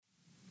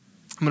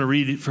I'm going to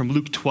read it from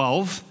Luke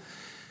 12,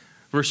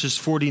 verses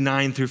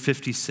 49 through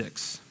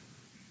 56.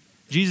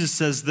 Jesus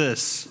says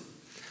this,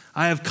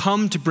 "I have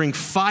come to bring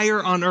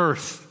fire on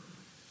earth,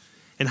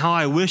 and how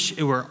I wish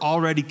it were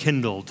already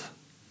kindled.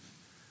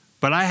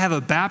 But I have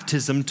a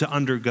baptism to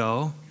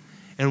undergo,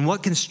 and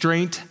what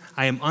constraint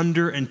I am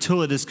under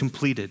until it is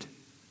completed.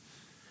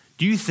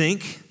 Do you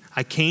think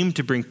I came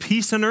to bring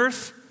peace on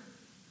earth?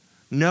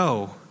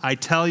 No, I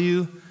tell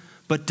you,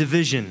 but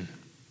division."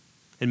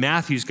 In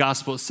Matthew's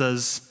gospel, it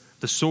says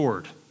the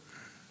sword.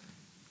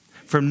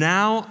 "From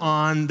now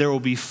on, there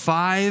will be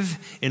 5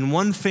 in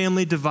one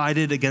family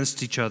divided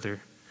against each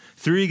other,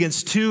 3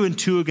 against 2 and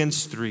 2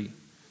 against 3.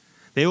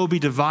 They will be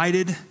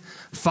divided,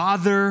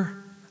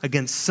 father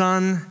against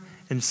son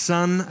and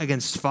son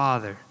against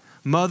father,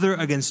 mother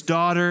against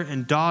daughter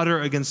and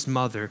daughter against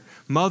mother,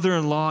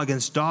 mother-in-law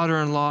against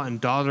daughter-in-law and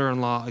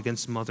daughter-in-law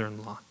against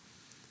mother-in-law."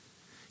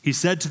 He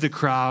said to the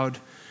crowd,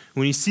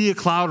 "When you see a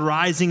cloud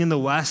rising in the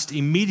west,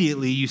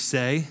 immediately you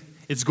say,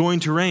 'It's going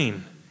to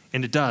rain,'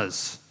 and it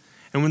does.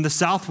 And when the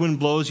south wind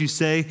blows, you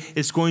say,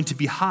 'It's going to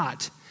be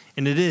hot,'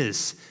 and it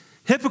is.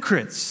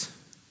 Hypocrites!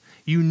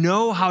 You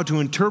know how to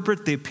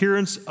interpret the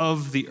appearance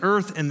of the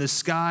earth and the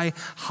sky.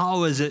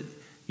 How is it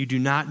you do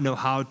not know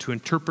how to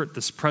interpret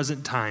this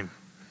present time?"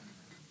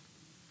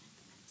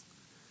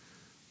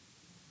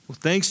 Well,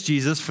 thanks,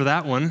 Jesus, for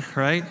that one,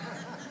 right?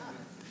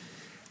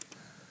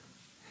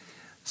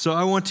 So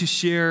I want to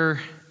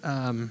share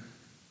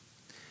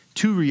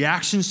 2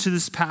 reactions to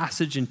this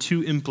passage and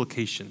 2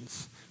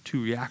 implications.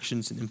 2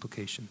 reactions and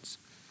implications.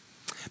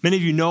 Many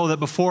of you know that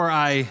before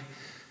I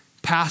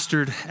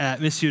pastored at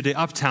Missio de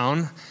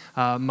Uptown,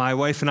 my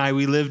wife and I,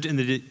 we lived in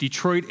the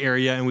Detroit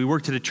area, and we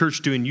worked at a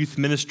church doing youth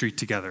ministry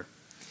together.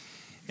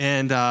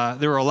 And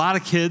there were a lot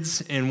of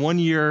kids, and one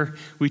year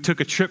we took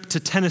a trip to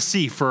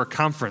Tennessee for a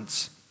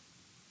conference.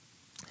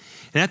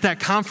 And at that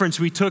conference,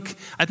 we took,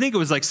 I think it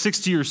was like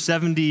 60 or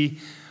 70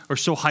 or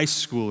so high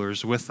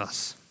schoolers with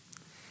us.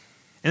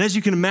 And as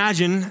you can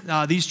imagine,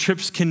 these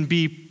trips can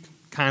be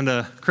kind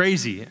of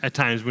crazy at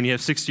times when you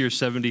have 60 or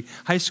 70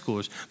 high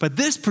schoolers. But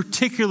this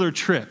particular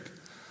trip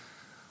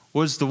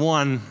was the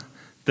one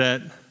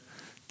that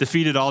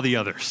defeated all the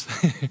others.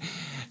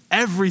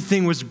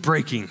 Everything was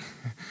breaking.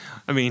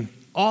 I mean,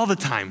 all the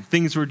time,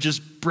 things were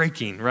just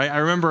breaking, right? I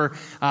remember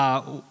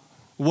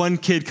one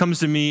kid comes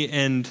to me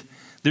and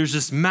there's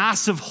this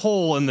massive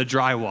hole in the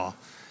drywall.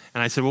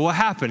 And I said, "Well, what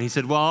happened?" He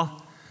said,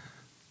 "Well,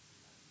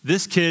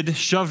 this kid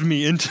shoved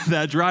me into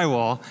that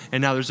drywall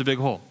and now there's a big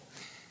hole."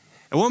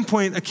 At one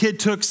point, a kid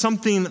took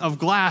something of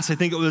glass, I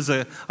think it was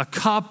a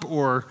cup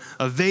or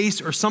a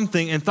vase or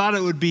something, and thought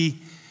it would be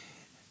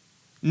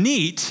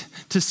neat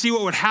to see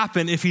what would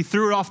happen if he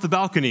threw it off the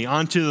balcony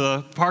onto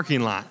the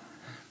parking lot.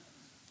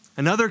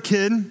 Another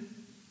kid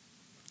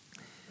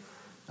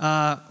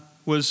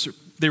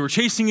they were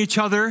chasing each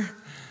other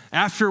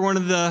after one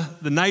of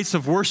the nights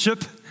of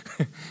worship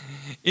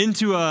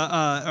into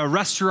a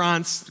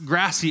restaurant's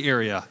grassy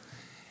area.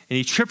 And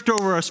he tripped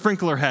over a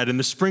sprinkler head, and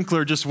the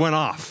sprinkler just went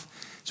off.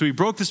 So he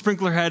broke the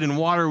sprinkler head, and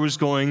water was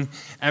going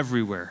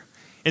everywhere.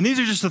 And these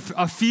are just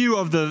a few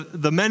of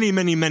the many,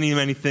 many, many,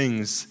 many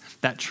things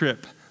that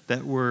trip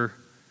that were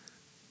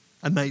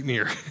a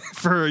nightmare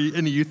for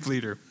any youth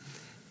leader.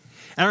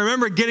 And I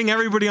remember getting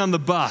everybody on the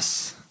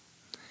bus,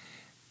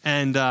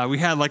 and we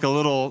had like a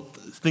little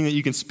thing that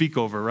you can speak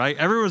over, right?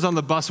 Everyone was on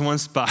the bus in one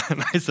spot,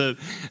 and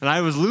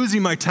I was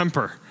losing my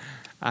temper.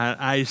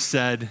 I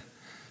said,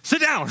 "Sit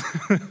down,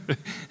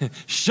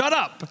 shut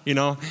up,"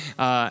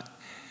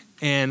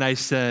 and I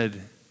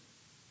said,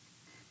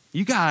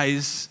 "You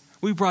guys,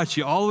 we brought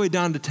you all the way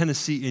down to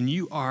Tennessee, and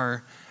you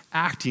are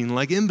acting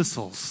like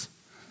imbeciles,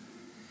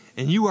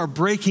 and you are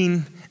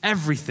breaking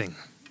everything,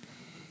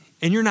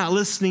 and you're not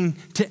listening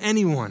to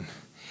anyone,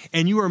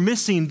 and you are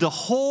missing the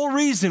whole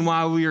reason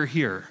why we are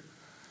here.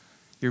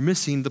 You're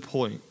missing the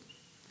point.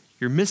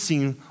 You're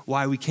missing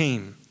why we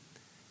came."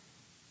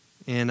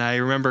 And I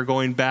remember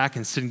going back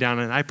and sitting down,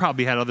 and I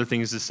probably had other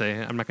things to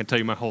say. I'm not going to tell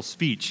you my whole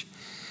speech.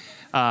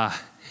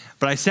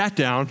 But I sat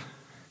down,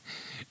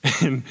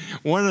 and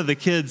one of the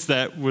kids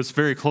that was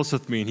very close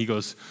with me, and he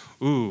goes,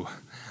 "Ooh,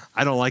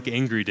 I don't like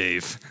Angry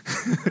Dave."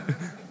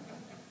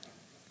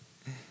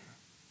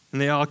 And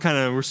they all kind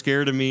of were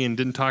scared of me and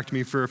didn't talk to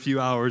me for a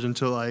few hours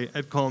until I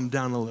calmed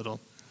down a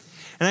little.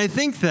 And I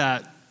think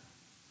that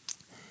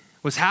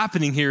what's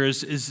happening here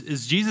is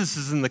Jesus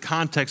is in the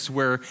context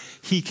where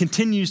he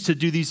continues to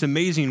do these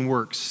amazing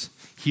works,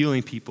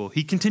 healing people.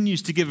 He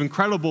continues to give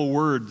incredible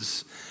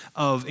words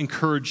of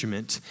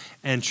encouragement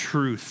and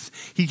truth.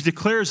 He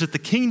declares that the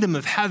kingdom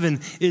of heaven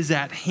is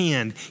at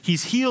hand.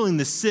 He's healing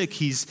the sick.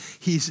 He's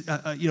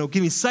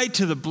giving sight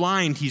to the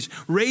blind. He's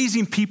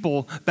raising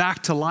people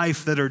back to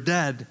life that are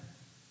dead.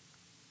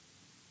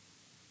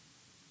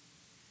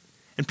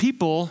 And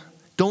people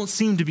don't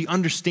seem to be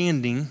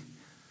understanding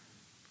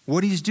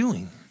what he's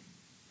doing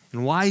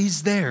and why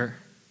he's there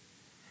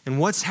and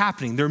what's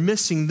happening. They're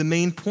missing the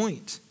main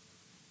point.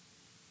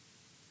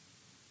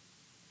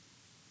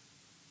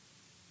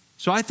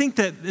 So I think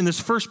that in this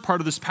first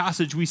part of this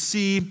passage, we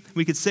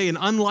could say an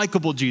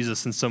unlikable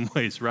Jesus in some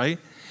ways, right?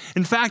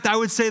 In fact, I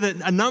would say that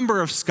a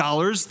number of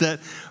scholars that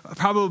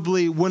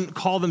probably wouldn't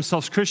call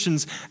themselves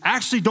Christians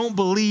actually don't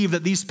believe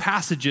that these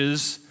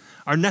passages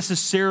are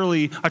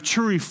necessarily a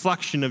true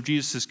reflection of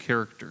Jesus'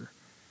 character.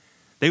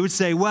 They would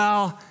say,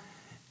 well,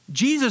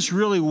 Jesus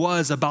really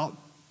was about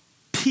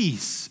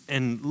peace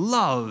and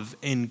love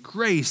and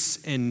grace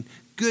and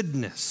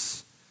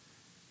goodness.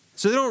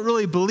 So they don't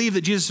really believe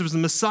that Jesus was the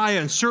Messiah,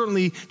 and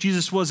certainly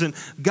Jesus wasn't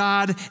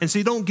God, and so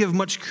they don't give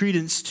much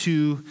credence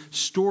to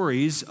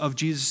stories of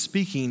Jesus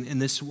speaking in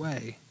this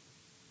way.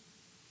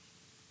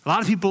 A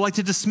lot of people like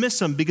to dismiss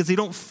them because they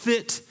don't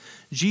fit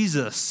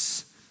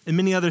Jesus in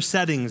many other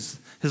settings,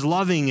 his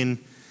loving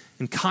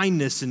and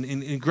kindness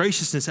and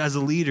graciousness as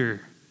a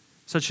leader,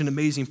 such an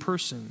amazing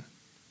person.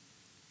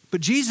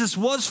 But Jesus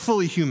was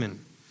fully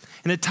human,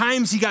 and at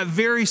times he got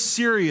very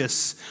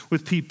serious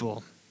with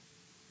people.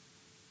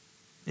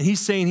 And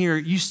he's saying here,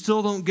 you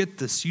still don't get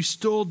this. You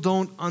still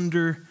don't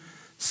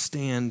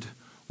understand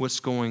what's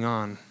going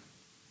on.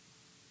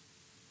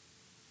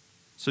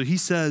 So he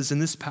says in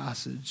this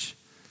passage,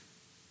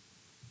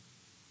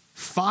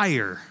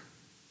 fire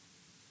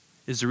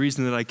is the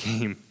reason that I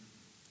came.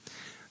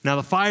 Now,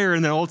 the fire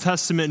in the Old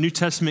Testament and New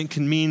Testament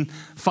can mean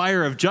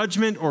fire of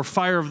judgment or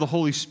fire of the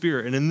Holy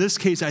Spirit. And in this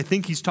case, I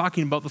think he's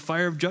talking about the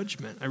fire of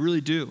judgment. I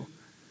really do.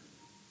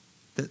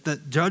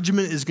 That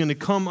judgment is going to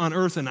come on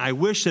earth, and I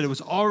wish that it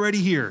was already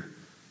here.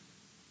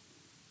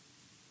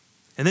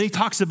 And then he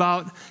talks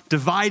about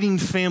dividing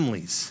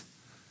families.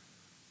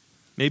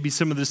 Maybe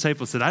some of the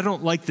disciples said, I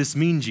don't like this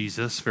mean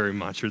Jesus very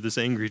much, or this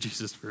angry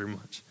Jesus very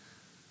much.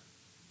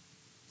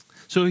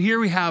 So here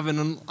we have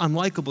an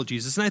unlikable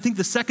Jesus. And I think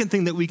the second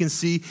thing that we can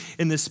see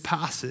in this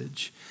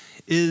passage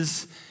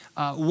is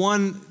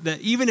one that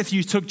even if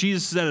you took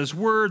Jesus at his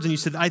words and you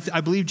said,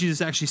 I believe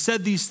Jesus actually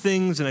said these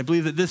things, and I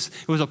believe that this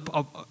was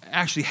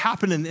actually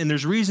happened, and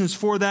there's reasons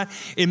for that,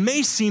 it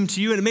may seem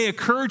to you and it may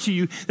occur to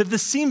you that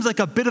this seems like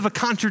a bit of a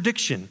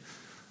contradiction,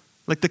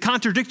 like the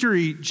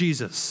contradictory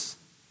Jesus.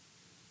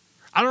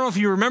 I don't know if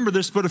you remember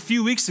this, but a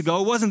few weeks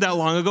ago, it wasn't that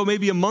long ago,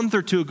 maybe a month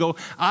or two ago,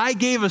 I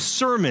gave a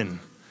sermon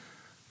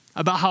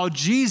about how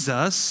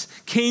Jesus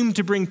came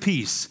to bring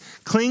peace.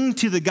 Cling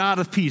to the God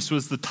of peace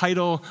was the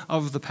title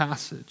of the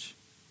passage.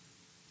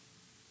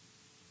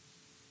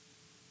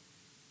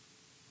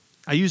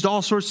 I used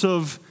all sorts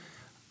of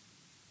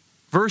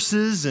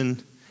verses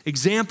and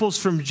examples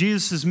from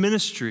Jesus'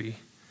 ministry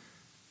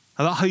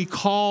about how he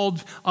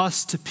called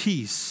us to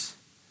peace.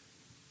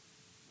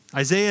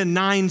 Isaiah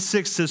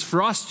 9:6 says,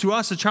 to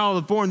us a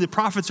child is born, the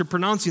prophets are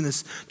pronouncing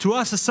this. To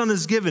us a son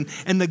is given,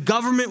 and the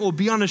government will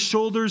be on his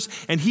shoulders,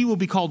 and he will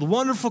be called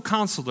Wonderful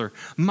Counselor,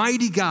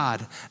 Mighty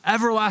God,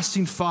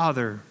 Everlasting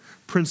Father,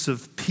 Prince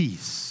of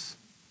Peace.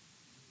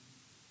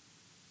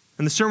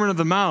 In the Sermon on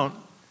the Mount,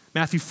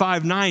 Matthew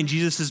 5:9,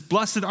 Jesus says,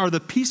 blessed are the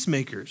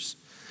peacemakers,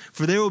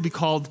 for they will be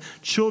called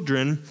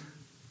children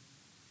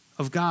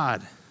of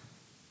God.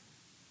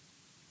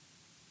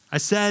 I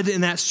said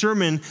in that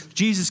sermon,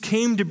 Jesus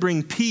came to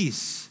bring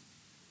peace,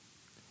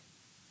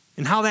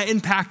 and how that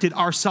impacted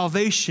our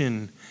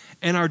salvation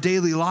and our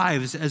daily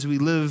lives as we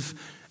live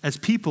as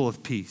people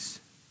of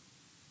peace.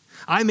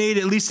 I made,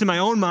 at least in my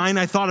own mind,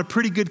 I thought a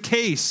pretty good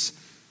case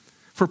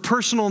for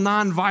personal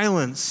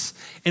nonviolence,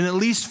 and at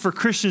least for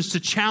Christians to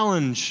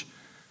challenge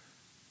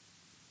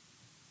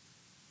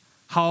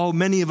how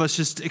many of us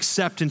just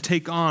accept and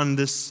take on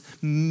this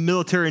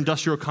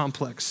military-industrial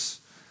complex,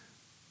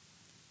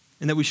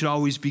 and that we should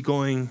always be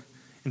going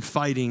and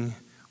fighting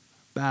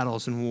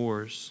battles and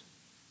wars.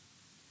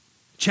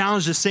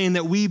 Challenge is saying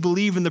that we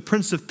believe in the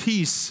Prince of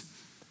Peace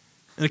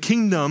and a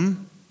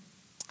kingdom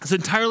that's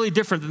entirely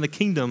different than the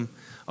kingdom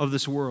of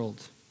this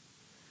world.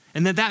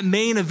 And that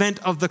main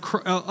event of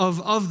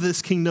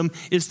this kingdom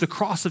is the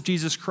cross of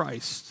Jesus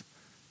Christ,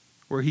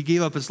 where he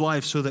gave up his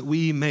life so that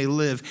we may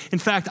live. In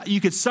fact,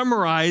 you could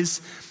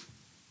summarize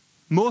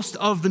most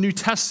of the New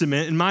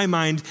Testament, in my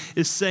mind,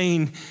 is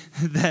saying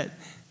that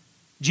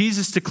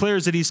Jesus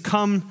declares that he's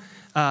come,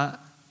 that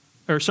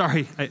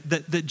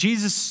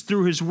Jesus,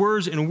 through his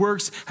words and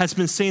works, has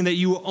been saying that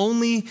you will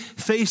only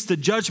face the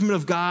judgment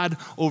of God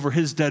over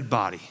his dead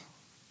body.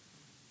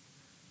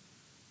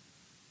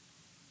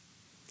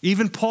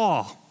 Even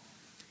Paul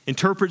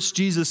interprets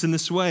Jesus in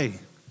this way.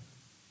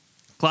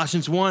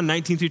 Colossians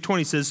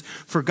 1:19-20 says,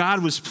 for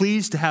God was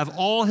pleased to have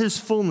all his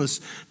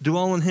fullness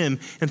dwell in him,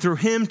 and through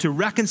him to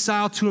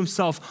reconcile to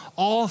himself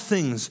all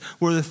things,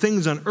 whether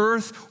things on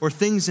earth or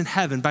things in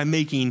heaven, by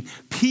making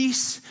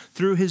peace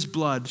through his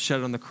blood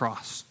shed on the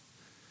cross.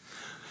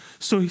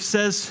 So he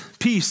says,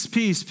 peace,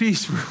 peace,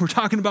 peace. We're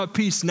talking about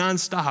peace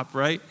nonstop,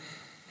 right?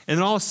 And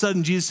then all of a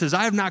sudden Jesus says,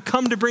 I have not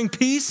come to bring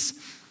peace,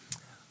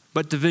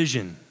 but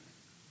division.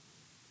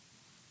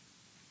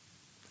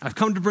 I've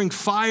come to bring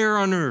fire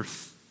on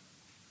earth.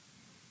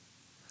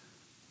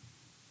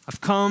 I've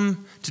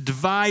come to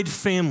divide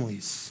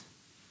families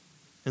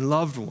and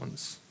loved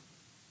ones.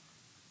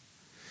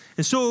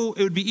 And so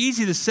it would be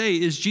easy to say,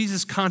 is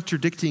Jesus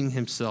contradicting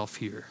himself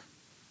here?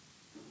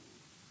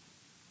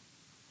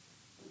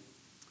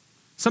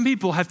 Some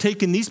people have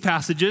taken these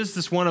passages,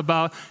 this one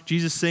about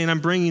Jesus saying, I'm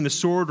bringing the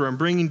sword, or I'm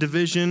bringing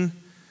division,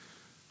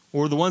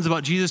 or the ones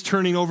about Jesus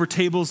turning over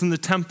tables in the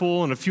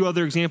temple, and a few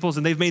other examples,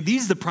 and they've made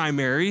these the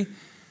primary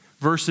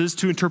verses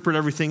to interpret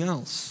everything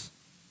else.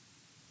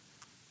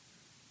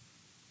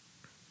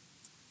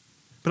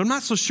 But I'm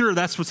not so sure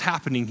that's what's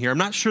happening here. I'm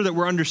not sure that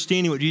we're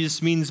understanding what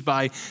Jesus means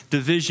by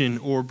division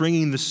or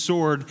bringing the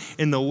sword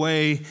in the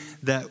way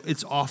that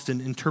it's often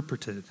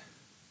interpreted.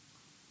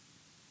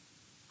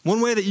 One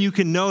way that you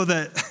can know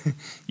that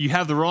you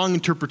have the wrong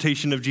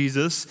interpretation of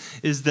Jesus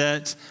is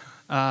that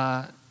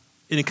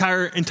it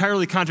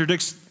entirely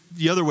contradicts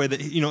the other way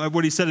that,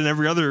 what he said in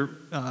every other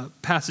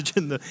passage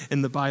in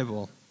the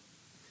Bible.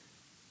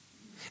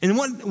 And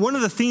one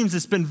of the themes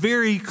that's been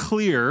very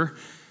clear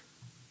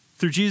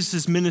through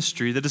Jesus'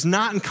 ministry that is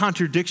not in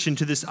contradiction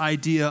to this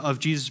idea of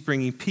Jesus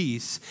bringing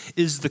peace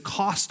is the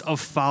cost of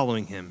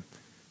following him.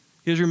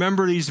 You guys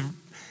remember these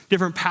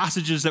different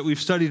passages that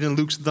we've studied in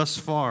Luke thus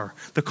far.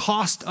 The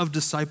cost of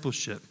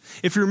discipleship.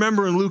 If you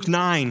remember in Luke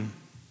 9,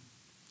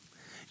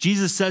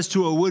 Jesus says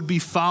to a would-be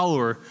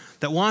follower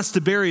that wants to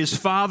bury his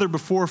father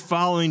before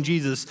following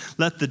Jesus,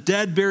 let the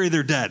dead bury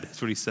their dead.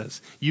 That's what he says.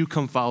 You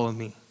come follow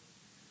me.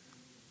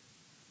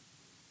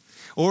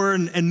 Or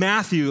in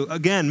Matthew,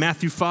 again,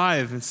 Matthew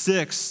 5 and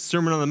 6,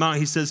 Sermon on the Mount,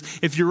 he says,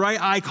 if your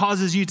right eye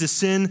causes you to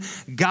sin,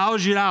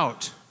 gouge it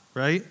out,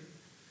 right?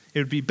 It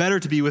would be better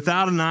to be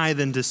without an eye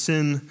than to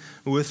sin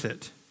with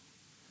it.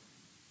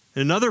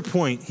 At another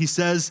point, he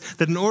says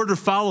that in order to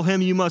follow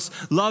him, you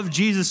must love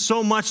Jesus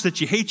so much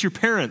that you hate your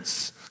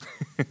parents.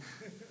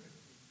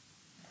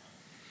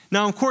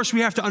 Now, of course,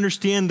 we have to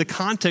understand the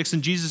context,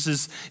 and Jesus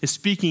is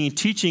speaking and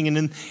teaching.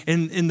 And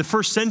in the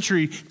first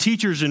century,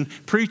 teachers and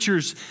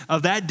preachers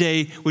of that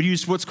day would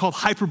use what's called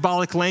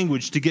hyperbolic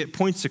language to get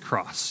points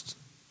across.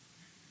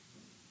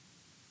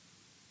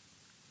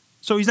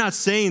 So he's not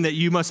saying that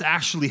you must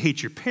actually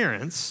hate your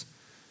parents.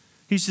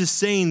 He's just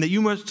saying that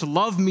you must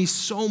love me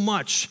so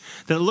much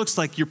that it looks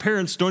like your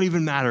parents don't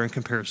even matter in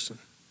comparison.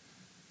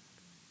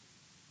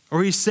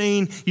 Or he's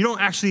saying you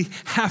don't actually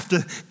have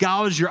to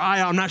gouge your eye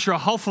out. I'm not sure how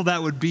helpful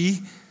that would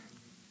be.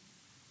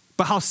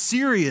 But how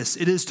serious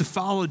it is to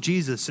follow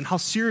Jesus and how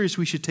serious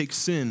we should take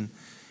sin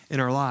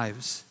in our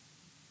lives.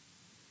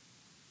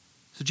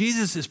 So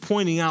Jesus is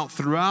pointing out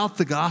throughout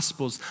the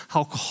Gospels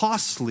how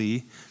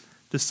costly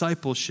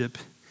discipleship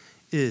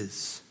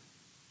is.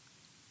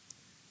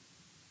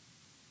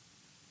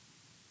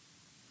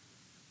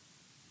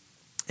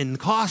 And the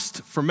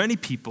cost for many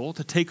people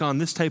to take on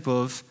this type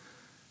of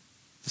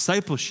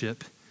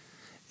discipleship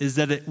is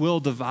that it will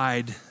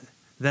divide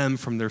them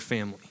from their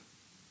family.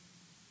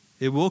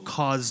 It will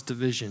cause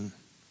division.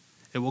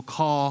 It will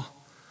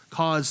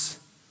cause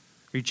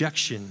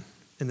rejection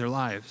in their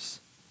lives.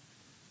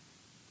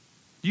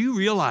 Do you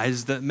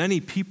realize that many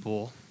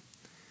people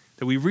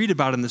that we read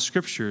about in the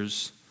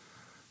scriptures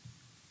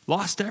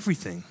lost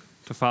everything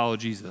to follow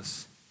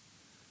Jesus?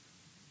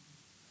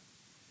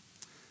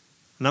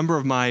 A number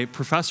of my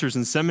professors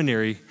in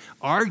seminary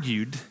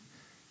argued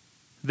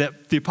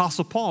that the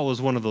Apostle Paul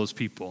was one of those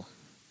people.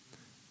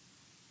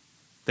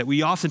 That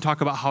we often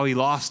talk about how he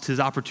lost his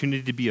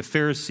opportunity to be a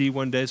Pharisee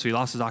one day, so he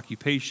lost his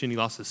occupation, he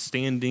lost his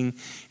standing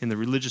in the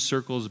religious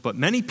circles. But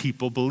many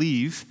people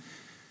believe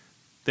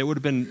that it would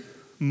have been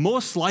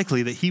most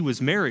likely that he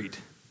was married,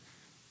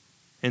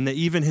 and that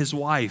even his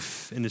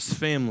wife and his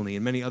family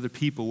and many other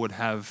people would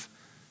have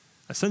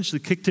essentially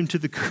kicked him to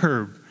the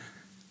curb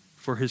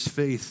for his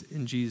faith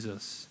in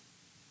Jesus.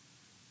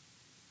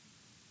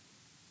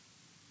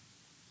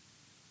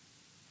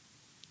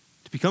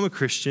 To become a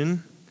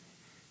Christian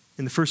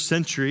in the first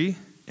century,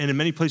 and in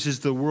many places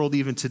of the world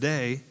even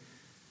today,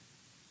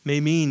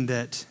 may mean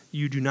that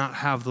you do not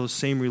have those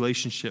same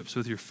relationships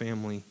with your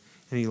family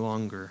any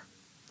longer,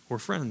 or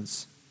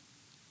friends.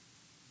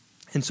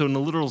 And so in a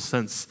literal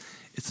sense,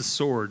 it's a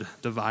sword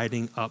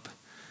dividing up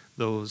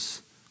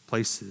those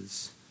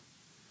places.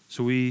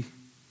 So when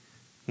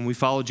we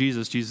follow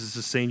Jesus, Jesus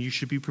is saying you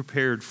should be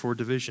prepared for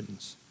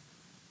divisions.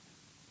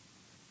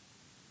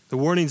 The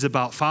warnings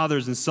about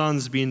fathers and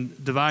sons being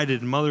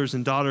divided and mothers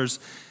and daughters,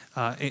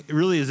 it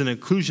really is an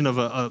inclusion of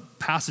a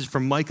passage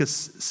from Micah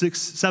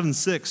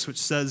 7:6, which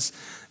says,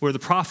 where the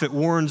prophet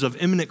warns of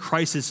imminent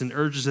crisis and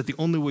urges that the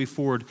only way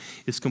forward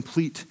is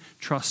complete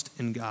trust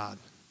in God.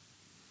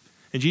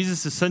 And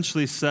Jesus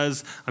essentially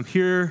says, I'm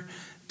here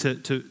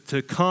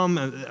to come,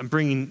 I'm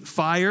bringing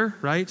fire,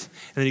 right?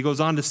 And then he goes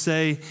on to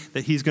say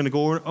that he's going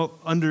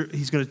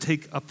to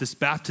take up this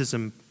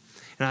baptism.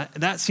 And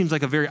that seems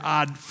like a very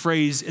odd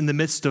phrase in the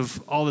midst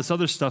of all this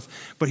other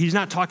stuff, but he's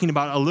not talking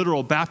about a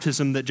literal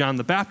baptism that John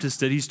the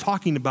Baptist did. He's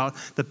talking about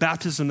the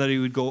baptism that he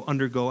would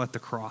undergo at the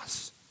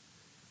cross.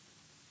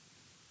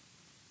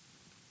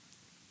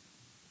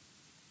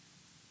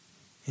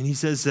 And he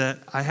says that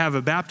I have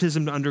a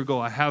baptism to undergo.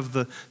 I have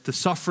the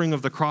suffering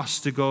of the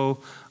cross to go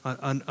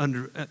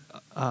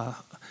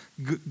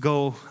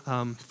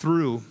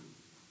through.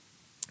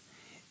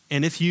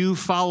 And if you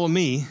follow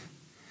me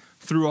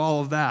through all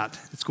of that,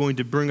 it's going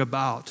to bring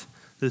about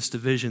this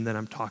division that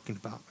I'm talking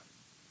about.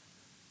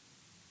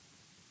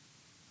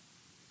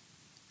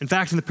 In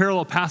fact, in the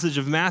parallel passage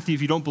of Matthew,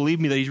 if you don't believe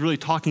me that he's really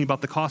talking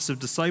about the cost of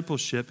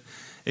discipleship,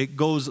 it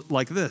goes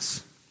like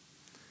this.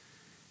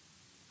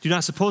 Do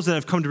not suppose that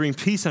I've come to bring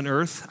peace on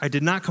earth. I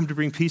did not come to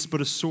bring peace,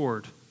 but a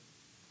sword.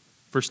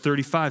 Verse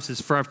 35 says,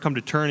 for I've come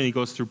to turn, and he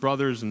goes through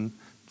brothers and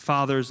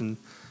fathers and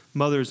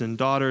mothers and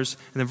daughters.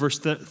 And then verse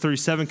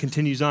 37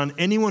 continues on,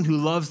 anyone who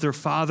loves their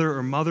father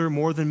or mother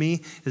more than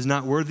me is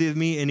not worthy of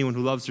me. Anyone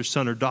who loves their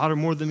son or daughter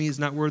more than me is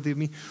not worthy of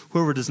me.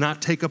 Whoever does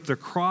not take up their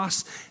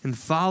cross and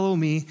follow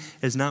me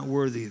is not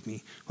worthy of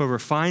me. Whoever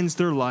finds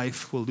their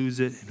life will lose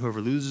it, and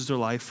whoever loses their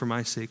life for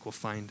my sake will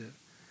find it.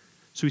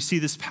 So we see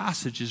this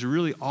passage is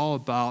really all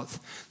about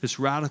this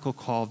radical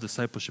call of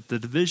discipleship, the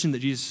division that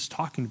Jesus is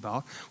talking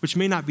about, which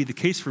may not be the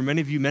case for many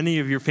of you. Many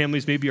of your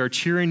families maybe are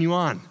cheering you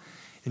on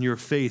in your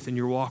faith and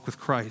your walk with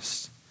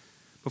Christ.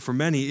 But for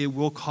many, it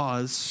will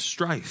cause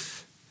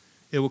strife.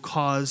 It will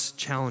cause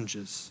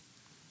challenges.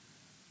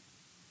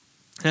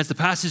 And as the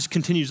passage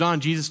continues on,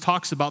 Jesus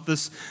talks about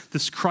this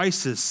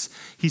crisis.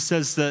 He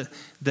says that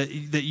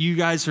you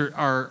guys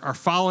are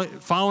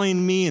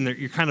following me, and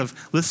you're kind of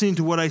listening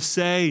to what I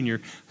say, and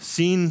you're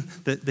seeing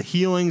the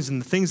healings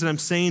and the things that I'm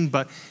saying,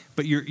 but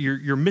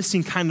you're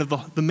missing kind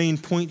of the main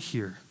point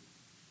here.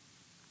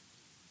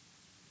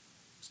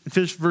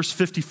 In verse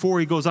 54,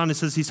 he goes on and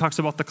says, he talks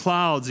about the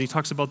clouds, and he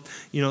talks about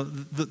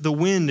the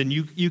wind, and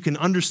you can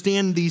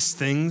understand these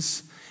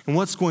things and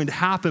what's going to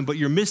happen, but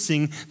you're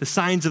missing the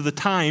signs of the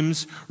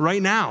times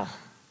right now.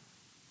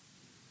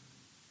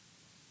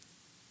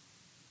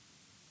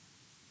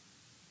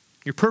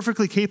 You're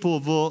perfectly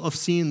capable of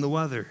seeing the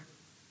weather.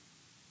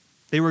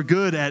 They were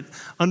good at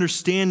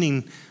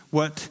understanding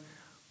what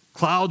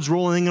clouds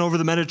rolling over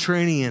the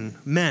Mediterranean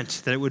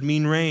meant, that it would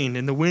mean rain,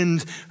 and the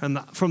wind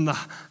from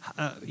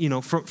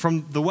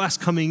the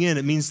west coming in,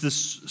 it means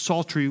this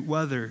sultry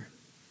weather.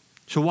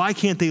 So why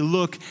can't they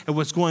look at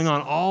what's going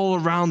on all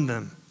around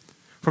them?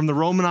 From the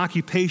Roman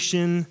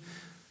occupation,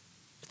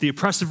 the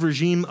oppressive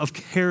regime of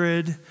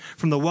Herod,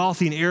 from the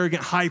wealthy and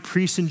arrogant high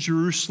priests in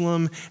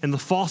Jerusalem, and the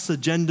false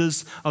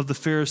agendas of the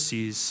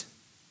Pharisees.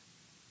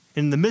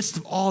 In the midst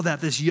of all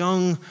that, this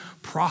young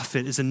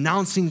prophet is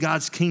announcing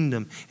God's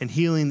kingdom and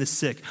healing the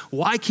sick.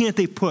 Why can't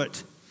they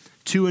put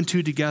two and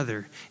two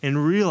together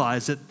and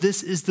realize that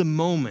this is the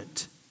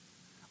moment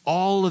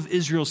all of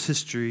Israel's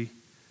history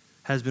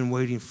has been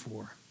waiting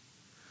for?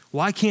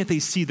 Why can't they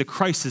see the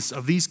crisis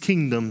of these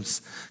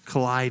kingdoms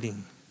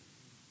colliding?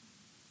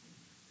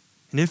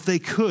 And if they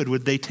could,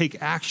 would they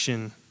take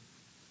action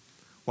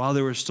while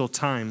there was still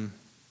time?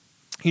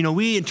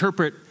 We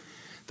interpret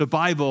the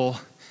Bible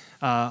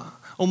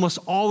almost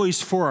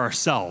always for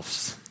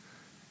ourselves.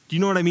 Do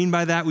you know what I mean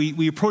by that?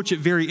 We approach it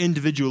very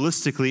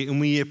individualistically, and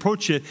we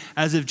approach it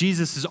as if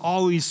Jesus is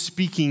always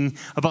speaking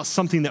about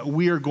something that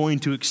we are going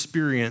to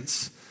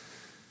experience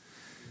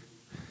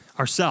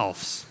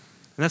ourselves.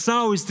 And that's not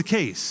always the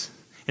case.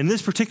 In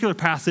this particular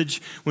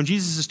passage, when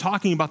Jesus is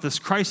talking about this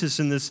crisis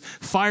and this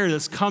fire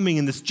that's coming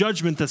and this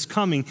judgment that's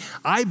coming,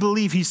 I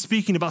believe he's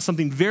speaking about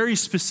something very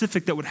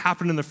specific that would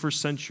happen in the first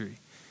century.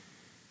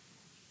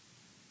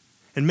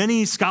 And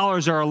many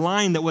scholars are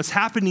aligned that what's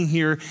happening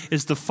here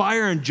is the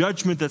fire and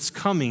judgment that's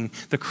coming,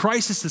 the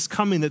crisis that's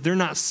coming that they're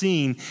not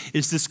seeing,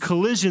 is this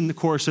collision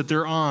course that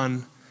they're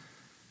on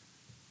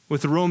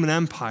with the Roman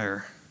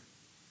Empire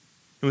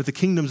and with the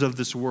kingdoms of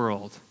this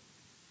world.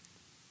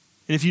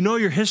 And if you know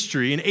your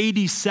history, in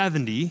AD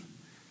 70,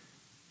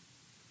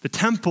 the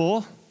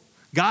temple,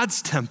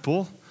 God's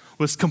temple,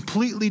 was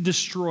completely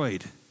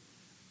destroyed,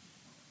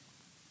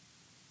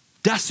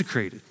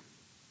 desecrated,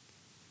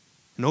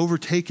 and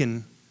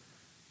overtaken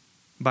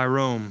by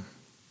Rome.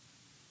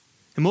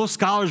 And most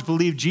scholars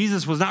believe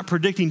Jesus was not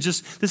predicting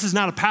this is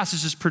not a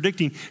passage just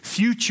predicting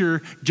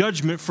future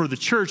judgment for the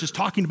church. It's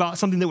talking about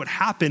something that would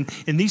happen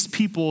in these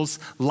people's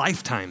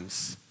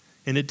lifetimes.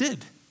 And it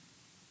did.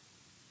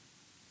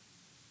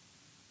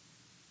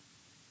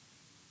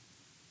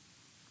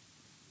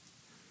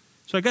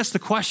 So I guess the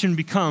question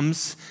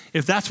becomes,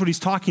 if that's what he's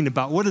talking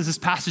about, what does this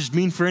passage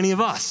mean for any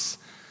of us?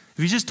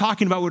 If he's just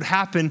talking about what would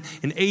happen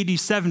in AD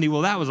 70,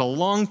 well, that was a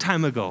long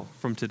time ago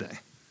from today.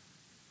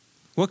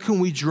 What can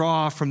we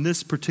draw from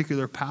this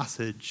particular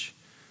passage?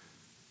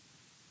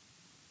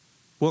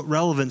 What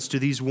relevance do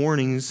these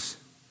warnings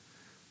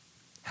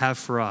have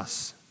for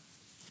us?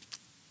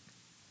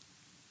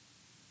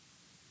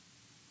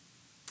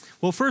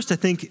 Well, first, I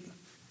think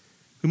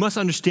we must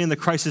understand the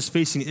crisis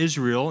facing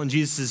Israel in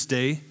Jesus'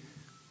 day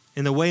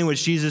and the way in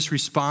which Jesus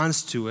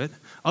responds to it.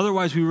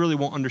 Otherwise, we really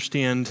won't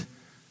understand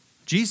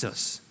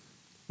Jesus.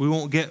 We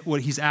won't get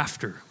what he's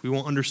after. We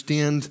won't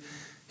understand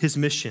his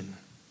mission.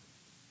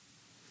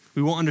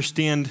 We won't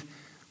understand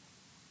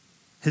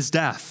his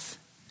death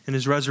and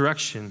his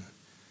resurrection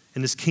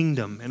and his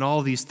kingdom and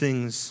all these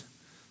things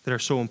that are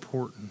so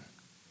important.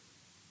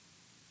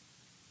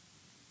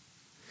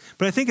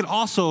 But I think it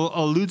also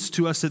alludes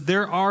to us that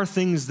there are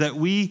things that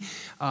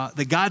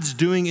that God's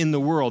doing in the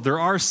world. There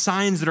are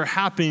signs that are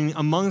happening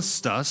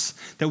amongst us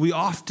that we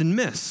often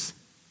miss.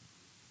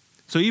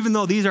 So even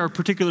though these are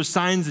particular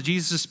signs that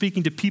Jesus is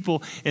speaking to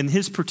people in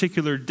his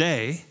particular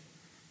day,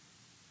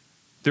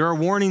 There are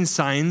warning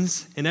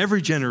signs in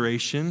every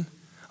generation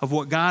of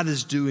what God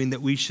is doing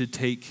that we should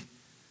take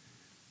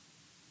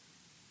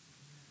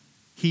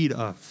heed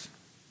of.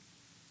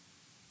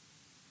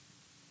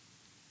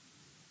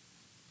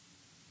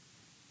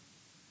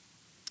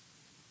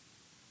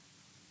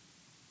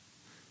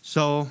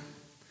 So,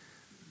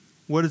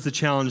 what is the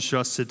challenge to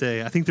us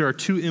today? I think there are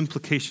two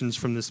implications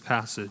from this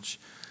passage.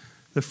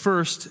 The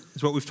first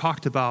is what we've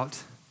talked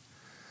about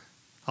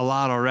a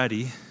lot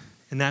already,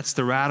 and that's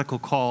the radical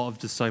call of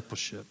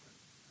discipleship.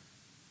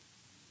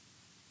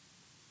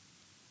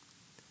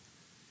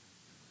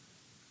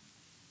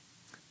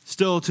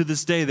 Still, to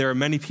this day, there are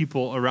many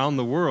people around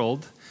the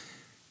world,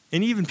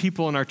 and even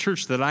people in our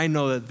church, that I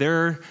know that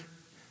their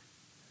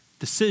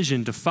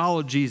decision to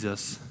follow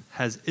Jesus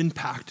has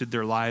impacted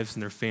their lives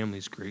and their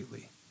families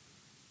greatly.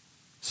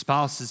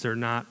 Spouses are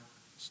not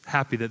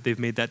happy that they've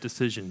made that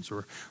decision,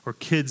 or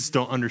kids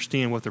don't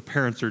understand what their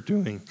parents are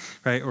doing,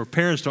 right? Or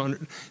parents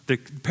don't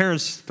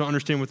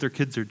understand what their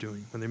kids are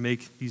doing when they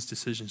make these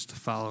decisions to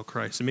follow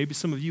Christ. And maybe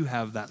some of you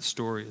have that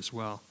story as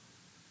well.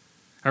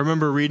 I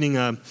remember reading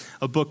a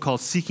book called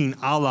Seeking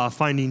Allah,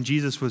 Finding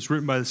Jesus. Was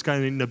written by this guy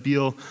named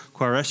Nabil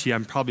Qureshi.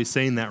 I'm probably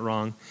saying that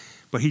wrong.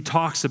 But he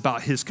talks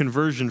about his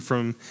conversion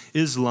from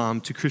Islam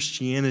to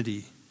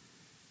Christianity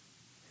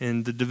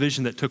and the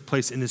division that took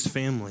place in his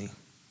family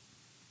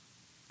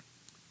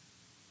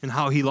and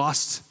how he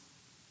lost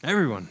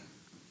everyone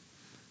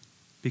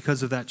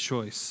because of that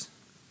choice.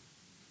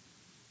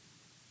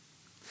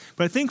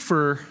 But I think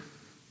for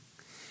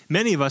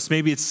many of us,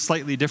 maybe it's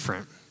slightly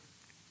different,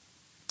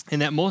 in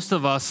that most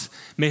of us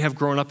may have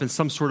grown up in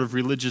some sort of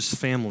religious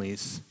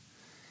families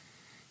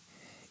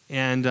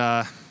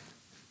and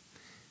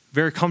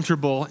very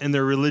comfortable in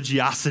their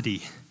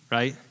religiosity,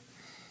 right?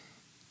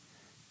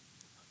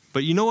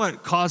 But you know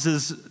what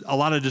causes a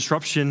lot of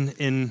disruption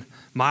in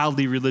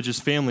mildly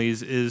religious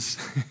families is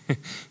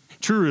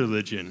true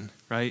religion,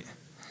 right?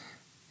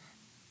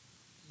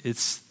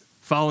 It's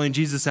following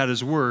Jesus at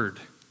his word.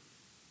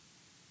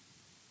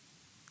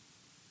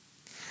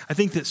 I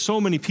think that so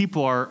many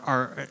people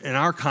are in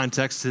our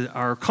context,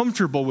 are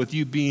comfortable with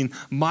you being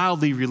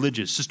mildly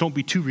religious. Just don't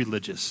be too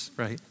religious,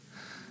 right?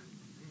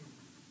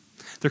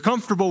 They're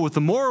comfortable with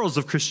the morals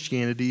of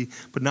Christianity,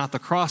 but not the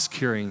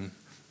cross-carrying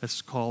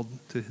that's called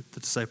to the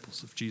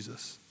disciples of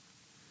Jesus.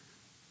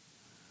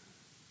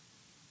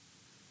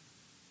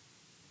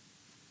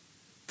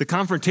 The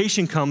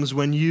confrontation comes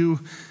when you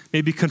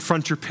maybe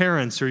confront your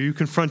parents, or you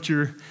confront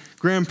your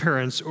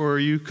grandparents, or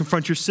you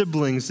confront your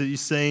siblings, that you're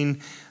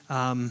saying,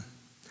 I'm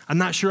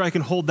not sure I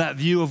can hold that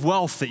view of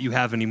wealth that you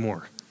have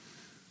anymore.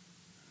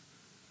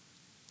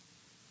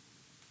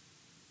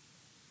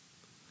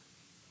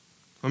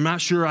 I'm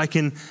not sure I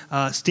can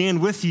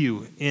stand with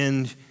you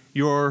in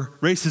your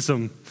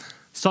racism,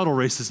 subtle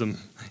racism,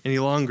 any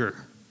longer.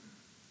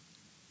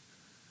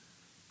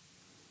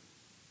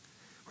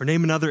 Or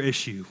name another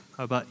issue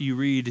about you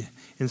read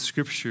in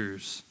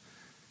scriptures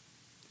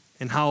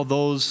and how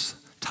those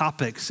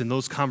topics and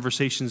those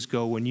conversations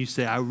go when you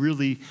say, I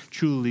really,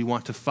 truly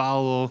want to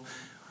follow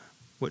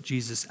what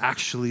Jesus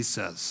actually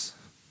says.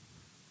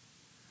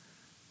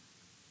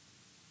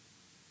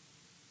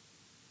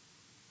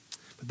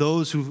 But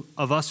those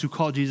of us who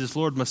call Jesus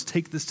Lord must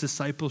take this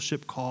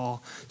discipleship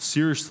call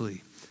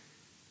seriously,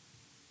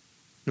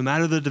 no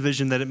matter the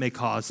division that it may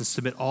cause, and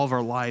submit all of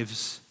our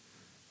lives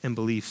and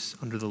beliefs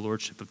under the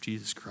lordship of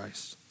Jesus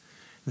Christ.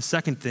 The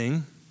second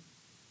thing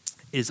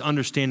is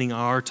understanding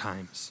our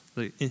times,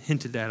 like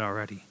hinted at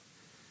already.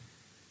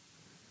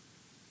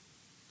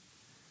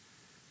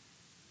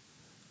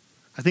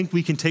 I think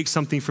we can take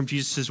something from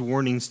Jesus'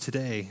 warnings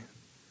today.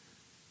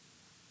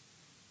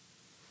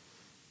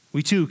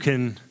 We too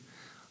can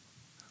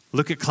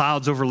look at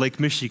clouds over Lake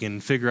Michigan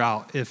and figure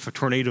out if a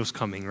tornado's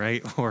coming,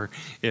 right? Or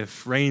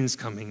if rain's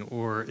coming,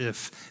 or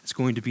if it's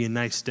going to be a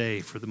nice day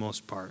for the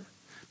most part.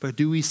 But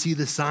do we see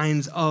the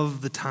signs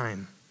of the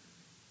time?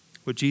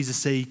 Would Jesus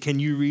say, can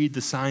you read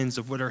the signs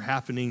of what are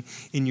happening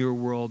in your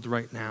world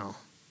right now?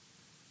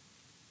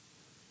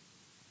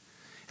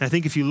 And I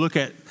think if you look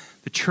at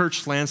the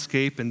church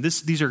landscape, and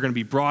these are going to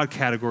be broad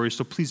categories,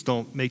 so please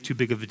don't make too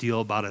big of a deal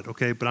about it,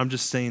 okay? But I'm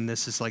just saying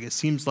this is like, it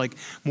seems like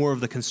more of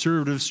the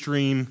conservative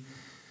stream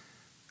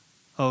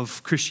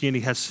of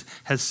Christianity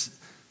has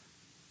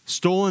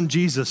stolen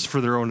Jesus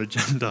for their own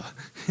agenda.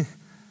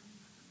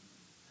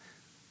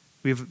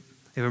 They've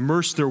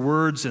immersed their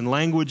words and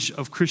language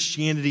of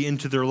Christianity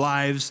into their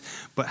lives,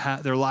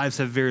 but their lives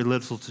have very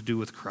little to do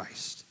with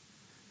Christ.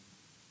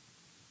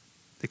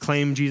 They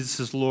claim Jesus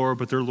is Lord,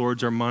 but their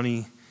lords are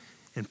money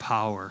and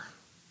power.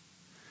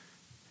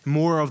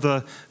 More of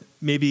the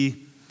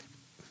maybe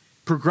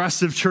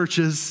progressive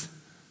churches,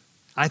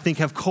 I think,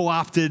 have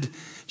co-opted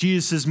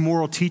Jesus'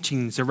 moral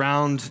teachings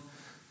around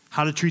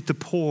how to treat the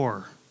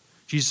poor,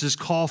 Jesus'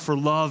 call for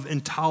love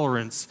and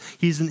tolerance.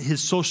 He's in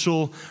his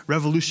social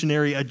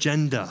revolutionary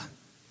agenda,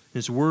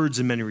 his words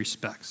in many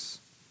respects.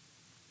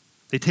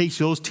 They take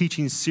those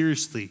teachings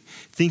seriously,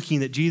 thinking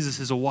that Jesus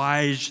is a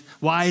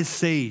wise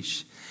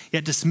sage.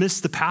 yet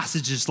dismiss the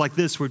passages like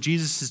this where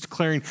Jesus is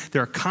declaring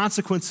there are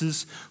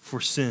consequences for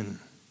sin.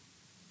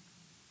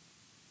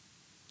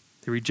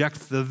 They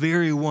reject the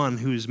very one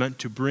who is meant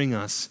to bring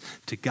us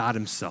to God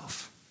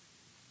himself.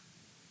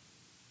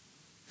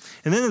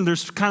 And then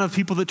there's kind of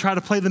people that try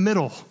to play the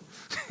middle,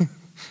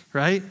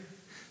 right?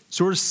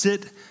 Sort of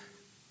sit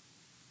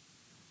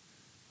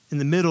in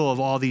the middle of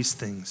all these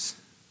things.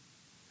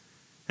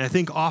 And I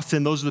think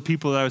often those are the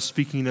people that I was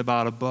speaking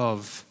about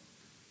above.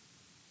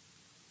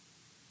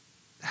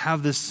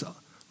 Have this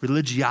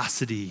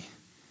religiosity,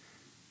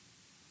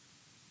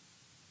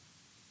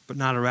 but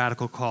not a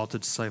radical call to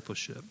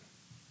discipleship.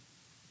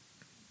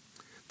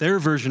 Their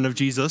version of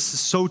Jesus is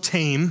so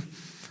tame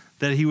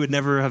that he would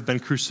never have been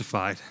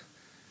crucified.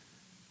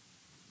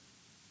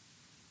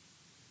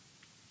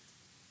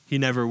 He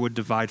never would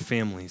divide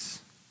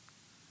families.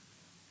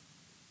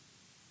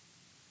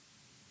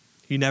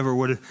 He never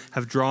would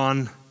have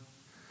drawn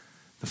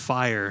the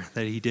fire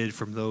that he did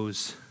from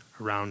those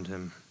around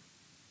him.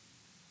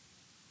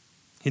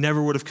 He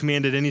never would have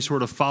commanded any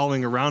sort of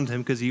following around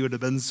him because he would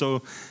have been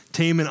so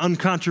tame and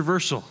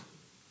uncontroversial.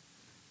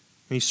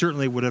 And he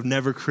certainly would have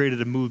never created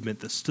a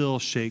movement that still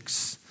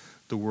shakes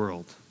the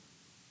world.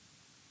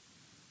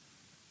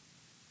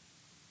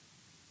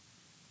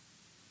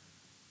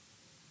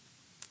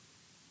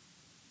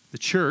 The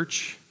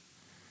church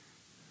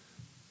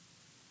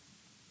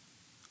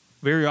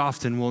very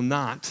often will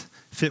not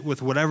fit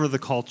with whatever the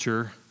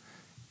culture,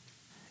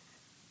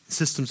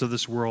 systems of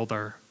this world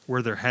are,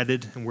 where they're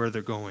headed and where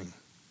they're going.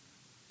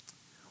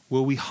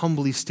 Will we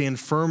humbly stand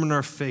firm in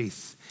our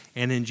faith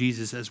and in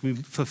Jesus as we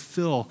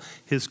fulfill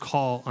his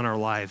call on our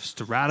lives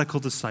to radical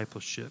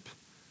discipleship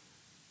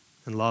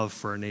and love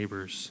for our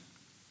neighbors?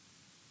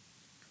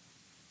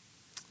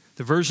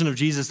 The version of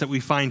Jesus that we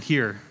find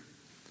here,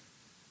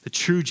 the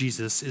true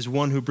Jesus, is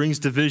one who brings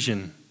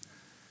division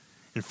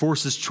and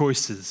forces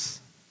choices.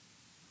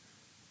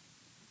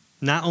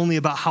 Not only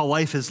about how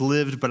life is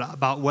lived, but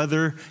about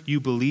whether you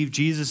believe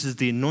Jesus is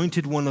the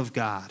anointed one of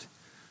God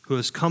who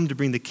has come to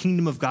bring the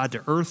kingdom of God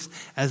to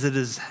earth as it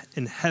is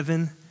in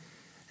heaven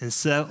and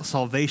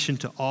salvation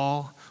to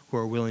all who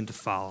are willing to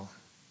follow.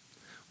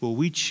 Will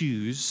we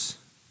choose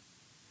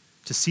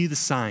to see the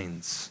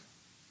signs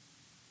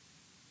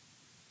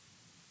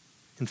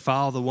and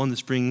follow the one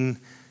that's bringing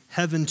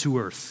heaven to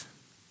earth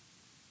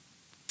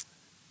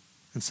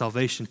and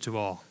salvation to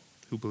all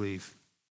who believe?